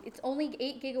advantage 2. It's only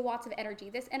 8 gigawatts of energy.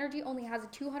 This energy only has a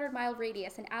 200-mile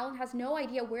radius, and Alan has no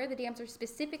idea where the dams are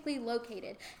specifically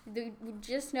located. We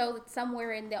just know that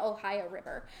somewhere in the Ohio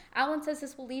River. Alan says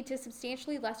this will lead to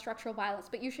substantially less structural violence,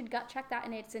 but you should gut check that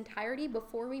in its entirety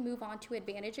before we move on to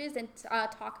advantages and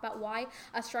talk about why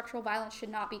structural violence should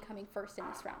not be coming first in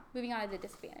this round. Moving on to the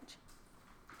disadvantage.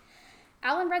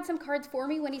 Alan read some cards for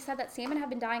me when he said that salmon have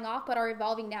been dying off but are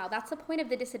evolving now. That's the point of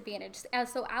the disadvantage.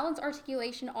 So Alan's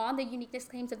articulation on the uniqueness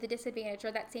claims of the disadvantage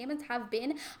are that salmons have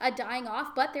been dying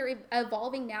off, but they're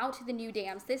evolving now to the new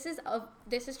dams. This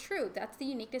is true. That's the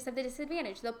uniqueness of the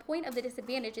disadvantage. The point of the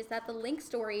disadvantage is that the link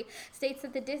story states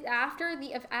that after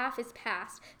the AF is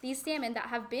passed, these salmon that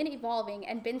have been evolving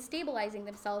and been stabilizing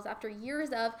themselves after years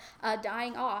of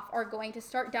dying off are going to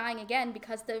start dying again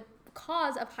because the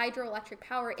cause of hydroelectric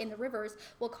power in the rivers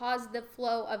will cause the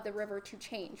flow of the river to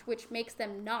change, which makes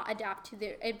them not adapt to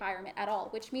the environment at all,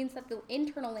 which means that the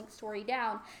internal link story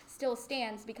down still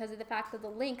stands because of the fact that the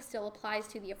link still applies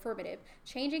to the affirmative.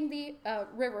 Changing the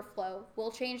river flow will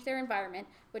change their environment,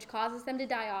 which causes them to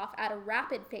die off at a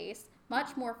rapid pace,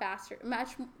 much faster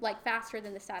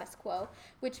than the status quo,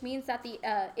 which means that the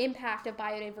impact of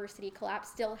biodiversity collapse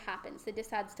still happens. The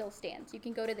disadd still stands. You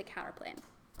can go to the counterplan.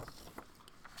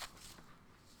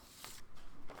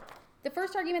 The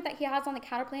first argument that he has on the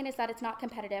counterplan is that it's not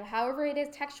competitive. However, it is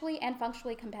textually and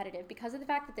functionally competitive because of the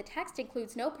fact that the text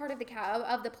includes no part of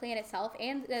the plan itself,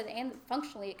 and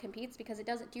functionally it competes because it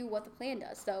doesn't do what the plan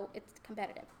does, so it's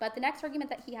competitive. But the next argument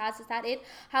that he has is that it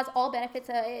has all benefits,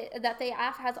 that the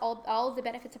AF has all of the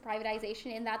benefits of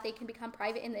privatization, in that they can become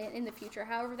private in the future.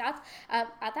 However, that's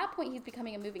at that point he's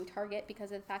becoming a moving target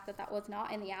because of the fact that that was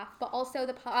not in the AF. But also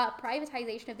the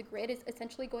privatization of the grid is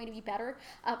essentially going to be better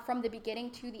from the beginning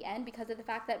to the end, because of the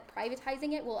fact that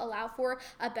privatizing it will allow for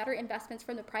better investments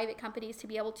from the private companies to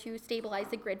be able to stabilize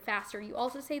the grid faster. You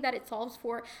also say that it solves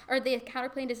for, or the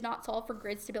counterplan does not solve for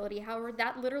grid stability. However,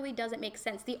 that literally doesn't make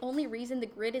sense. The only reason the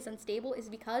grid is unstable is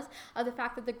because of the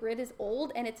fact that the grid is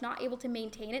old and it's not able to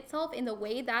maintain itself in the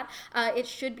way that it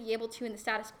should be able to in the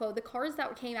status quo. The cards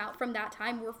that came out from that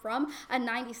time were from a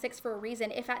 96 for a reason.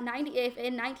 If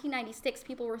in 1996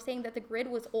 people were saying that the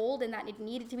grid was old and that it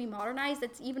needed to be modernized,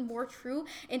 that's even more true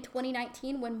in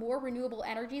 2019 when more renewable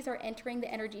energies are entering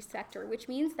the energy sector, which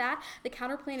means that the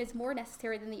counterplan is more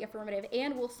necessary than the affirmative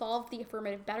and will solve the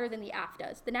affirmative better than the AF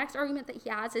does. The next argument that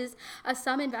he has is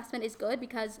some investment is good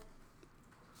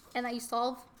and that you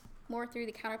solve more through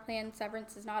the counterplan.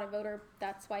 Severance is not a voter.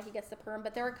 That's why he gets the perm.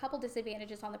 But there are a couple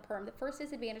disadvantages on the perm. The first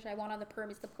disadvantage I want on the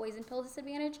perm is the poison pill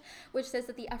disadvantage, which says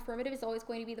that the affirmative is always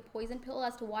going to be the poison pill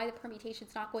as to why the permutation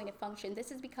is not going to function.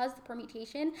 This is because the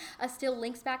permutation still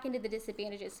links back into the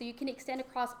disadvantages. So you can extend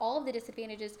across all of the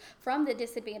disadvantages from the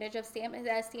disadvantage of salmon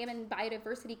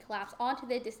biodiversity collapse onto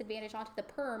the disadvantage onto the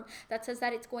perm that says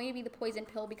that it's going to be the poison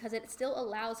pill because it still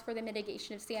allows for the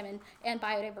mitigation of salmon and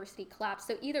biodiversity collapse.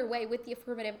 So either way, with the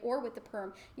affirmative or with the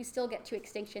perm, you still get to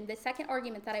extinction. The second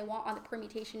argument that I want on the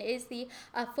permutation is the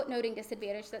footnoting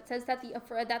disadvantage that says that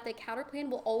the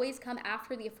counterplan will always come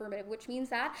after the affirmative, which means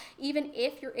that even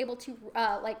if you're able to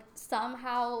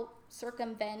somehow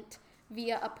circumvent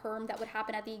via a perm that would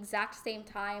happen at the exact same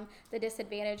time the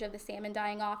disadvantage of the salmon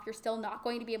dying off, you're still not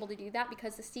going to be able to do that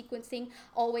because the sequencing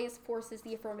always forces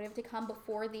the affirmative to come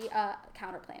before the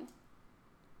counterplan,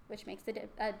 which makes the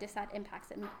disadd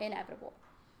impacts inevitable.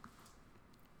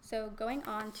 So going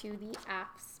on to the AF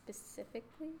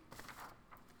specifically.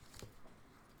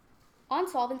 On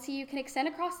solvency, you can extend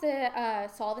across the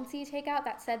solvency takeout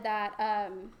that said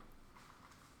that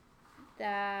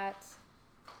that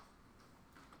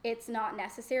it's not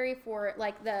necessary for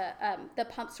like the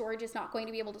pump storage is not going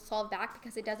to be able to solve that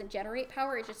because it doesn't generate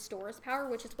power, it just stores power,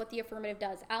 which is what the affirmative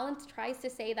does. Alan tries to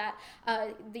say that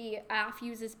the AF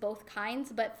uses both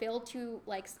kinds, but failed to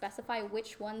like specify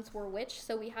which ones were which,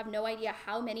 so we have no idea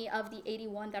how many of the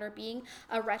 81 that are being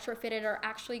retrofitted are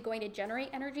actually going to generate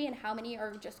energy and how many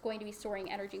are just going to be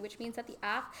storing energy, which means that the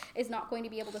AF is not going to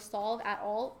be able to solve at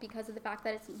all because of the fact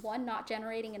that it's, one, not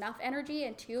generating enough energy,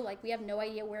 and two, like we have no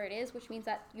idea where it is, which means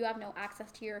that you have no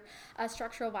access to your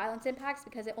structural violence impacts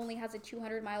because it only has a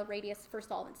 200-mile radius for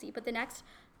solvency. But the next,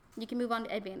 you can move on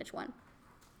to Advantage 1.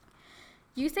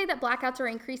 You say that blackouts are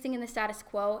increasing in the status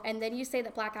quo, and then you say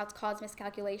that blackouts cause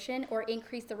miscalculation or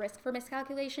increase the risk for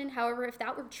miscalculation. However, if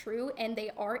that were true and they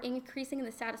are increasing in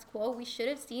the status quo, we should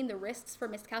have seen the risks for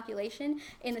miscalculation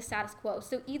in the status quo.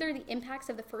 So either the impacts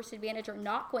of the first advantage are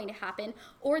not going to happen,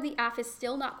 or the AF is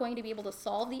still not going to be able to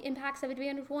solve the impacts of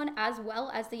Advantage 1, as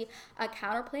well as the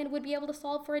counterplan would be able to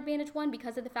solve for Advantage 1,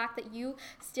 because of the fact that you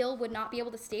still would not be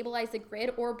able to stabilize the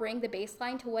grid or bring the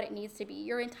baseline to what it needs to be.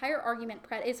 Your entire argument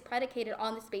is predicated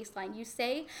on this baseline. You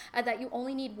say that you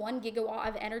only need 1 gigawatt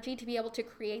of energy to be able to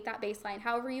create that baseline.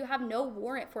 However, you have no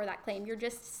warrant for that claim. You're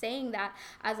just saying that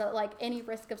as a, like any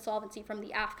risk of solvency from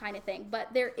the AF kind of thing. But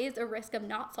there is a risk of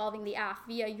not solving the AF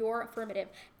via your affirmative.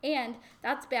 And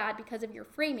that's bad because of your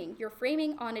framing. Your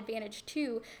framing on Advantage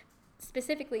 2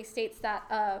 specifically states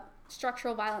that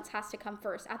structural violence has to come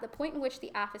first. At the point in which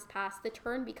the AF is passed, the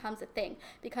turn becomes a thing.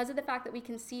 Because of the fact that we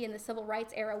can see in the civil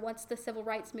rights era, once the civil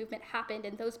rights movement happened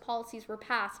and those policies were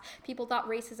passed, people thought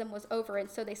racism was over, and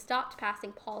so they stopped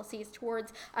passing policies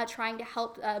towards trying to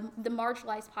help the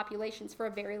marginalized populations for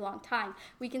a very long time.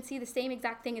 We can see the same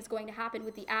exact thing is going to happen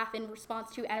with the AF in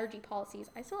response to energy policies.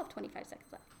 I still have 25 seconds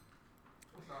left.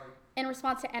 In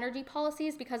response to energy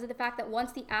policies, because of the fact that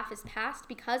once the AF is passed,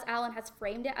 because Alan has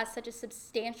framed it as such a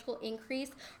substantial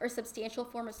increase or substantial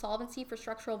form of solvency for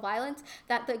structural violence,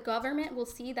 that the government will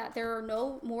see that there are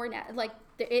no more,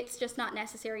 it's just not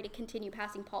necessary to continue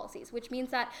passing policies, which means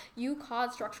that you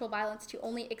cause structural violence to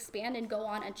only expand and go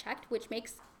on unchecked, which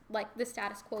makes like the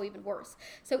status quo even worse.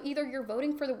 So either you're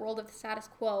voting for the world of the status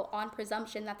quo on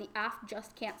presumption that the AF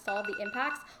just can't solve the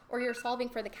impacts, or you're solving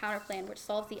for the counterplan, which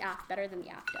solves the AF better than the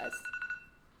AF does.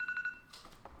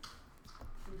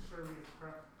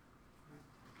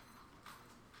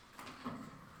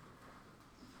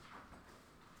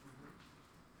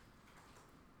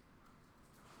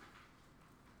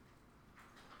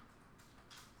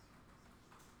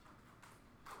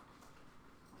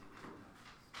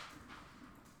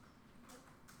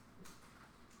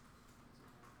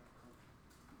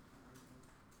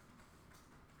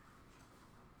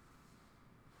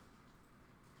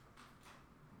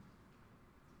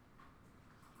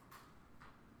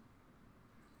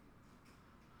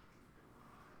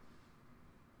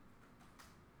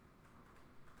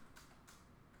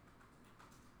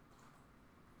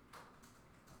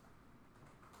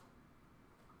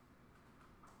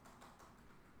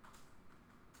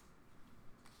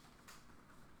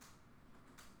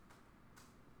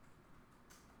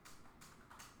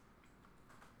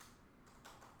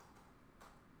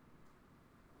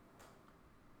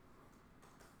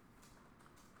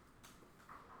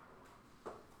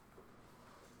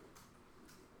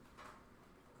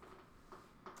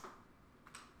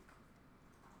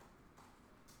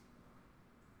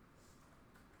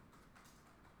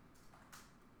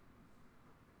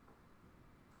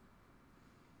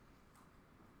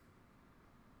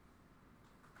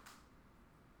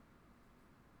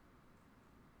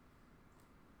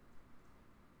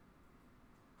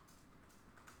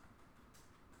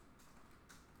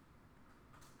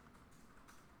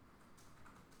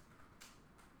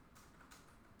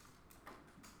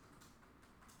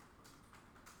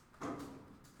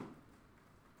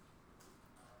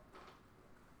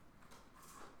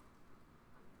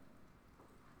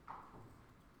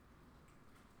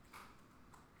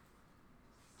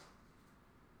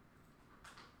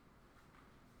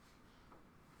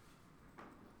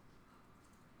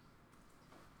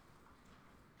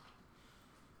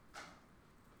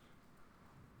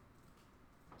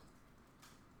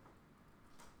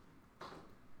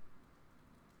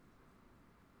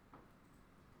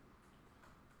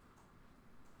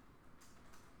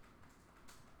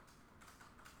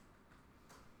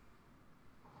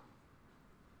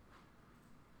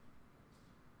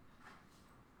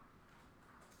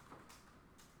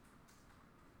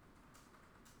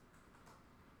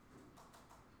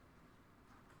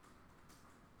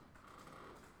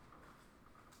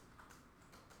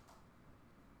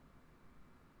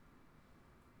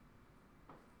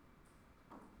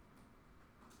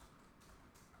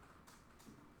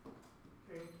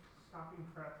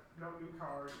 no new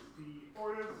cards. The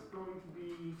order is going to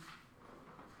be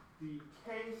the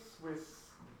case with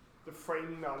the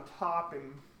framing on top,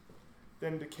 and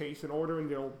then the case in order, and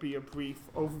there will be a brief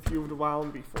overview of the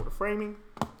round before the framing.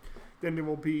 Then there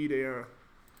will be the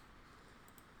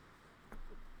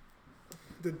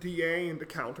DA and the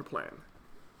counter plan.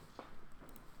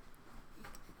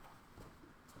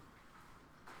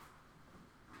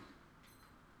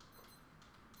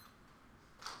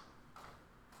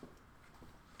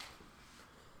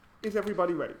 Is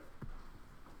everybody ready?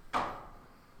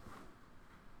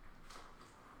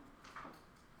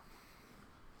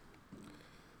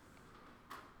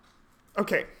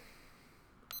 Okay.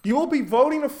 You will be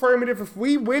voting affirmative if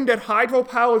we win that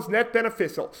hydropower is net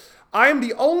beneficial. I am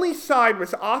the only side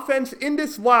with offense in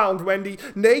this round when the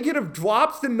negative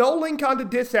drops the no link onto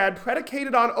disad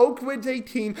predicated on Oak Ridge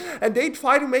 18, and they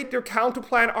try to make their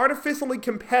counterplan artificially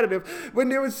competitive when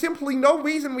there is simply no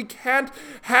reason we can't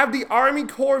have the Army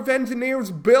Corps of Engineers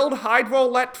build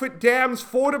hydroelectric dams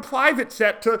for the private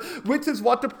sector, which is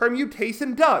what the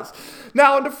permutation does.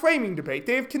 Now, in the framing debate,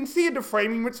 they have conceded the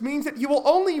framing, which means that you will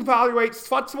only evaluate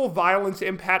structural violence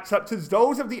impacts such as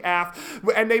those of the AF,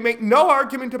 and they make no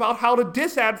argument about how the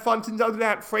disad functions under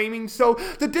that framing, so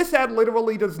the disad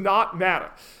literally does not matter.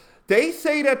 They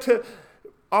say that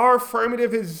our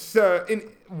affirmative is, in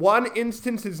one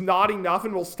instance, is not enough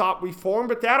and will stop reform,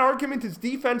 but that argument is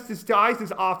defense disguised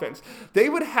as offense. They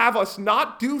would have us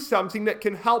not do something that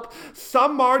can help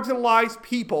some marginalized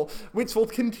people, which will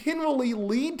continually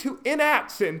lead to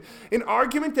inaction, an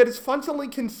argument that is functionally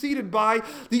conceded by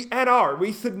the NR.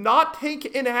 We should not take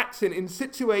inaction in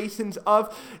situations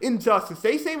of injustice.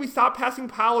 They say we stopped passing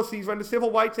policies when the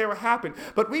Civil Rights era happened,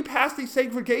 but we passed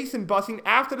desegregation busing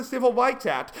after the Civil Rights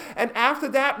Act, and after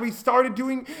that we started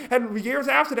doing, and years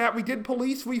after that we did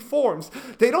police reforms.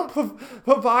 They don't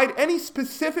provide any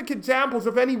specific examples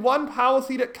of any one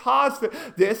policy that caused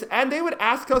this, and they would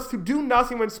ask us to do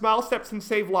nothing when small steps can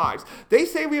save lives. They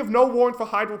say we have no warrant for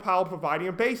hydropower providing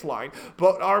a baseline,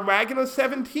 but our Wagner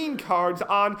 17 cards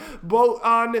on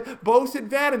both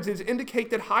advantages indicate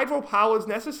that hydropower is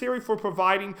necessary for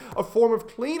providing a form of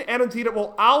clean energy that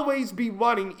will always be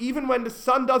running even when the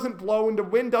sun doesn't blow and the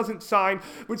wind doesn't shine,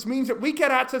 which means that we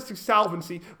get access to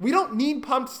solvency. We don't need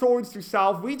pumped storage to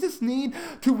solve. We just need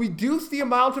to reduce the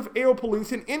amount of air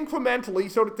pollution incrementally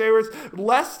so that there is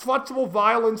less structural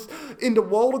violence in the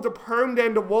world of the perm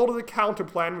than the world of the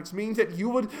counterplan, which means that you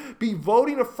would be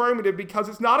voting affirmative because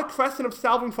it's not a question of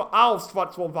solving for all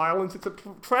structural violence. It's a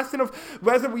question of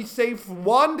whether we save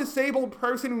one disabled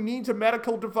person who needs a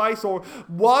medical device or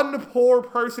one poor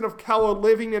person of color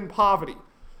living in poverty.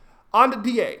 On the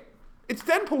DA. It's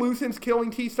then pollution's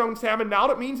killing Keystone salmon. Now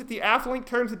that means that the AF link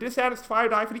turns the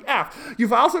dissatisfied die for the AF.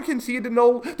 You've also conceded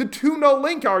the two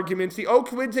no-link arguments, the Oak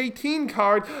Ridge 18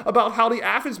 card about how the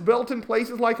AF is built in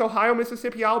places like Ohio,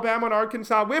 Mississippi, Alabama, and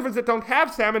Arkansas rivers that don't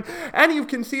have salmon, and you've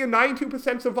conceded a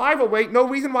 92% survival rate. No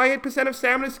reason why 8% of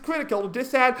salmon is critical. The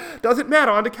disad doesn't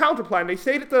matter. On the counterplan, they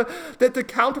say that the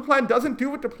counterplan doesn't do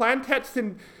what the plan text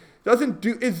and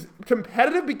is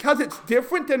competitive because it's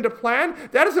different than the plan.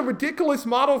 That is a ridiculous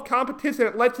model of competition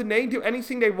that lets the name do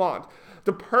anything they want.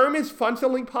 The perm is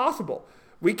functionally possible.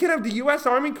 We can have the U.S.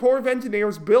 Army Corps of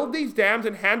Engineers build these dams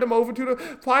and hand them over to the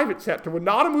private sector. We're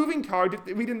not a moving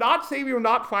target. We did not say we were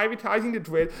not privatizing the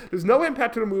grid. There's no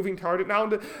impact to the moving target.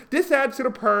 Now, this adds to the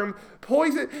perm.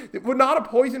 Poison. We're not a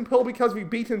poison pill because we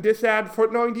beat in this ad.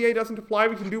 Footnoting DA doesn't apply.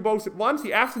 We can do both at once.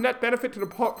 The AF's a net benefit to the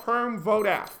perm. Vote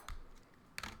AF.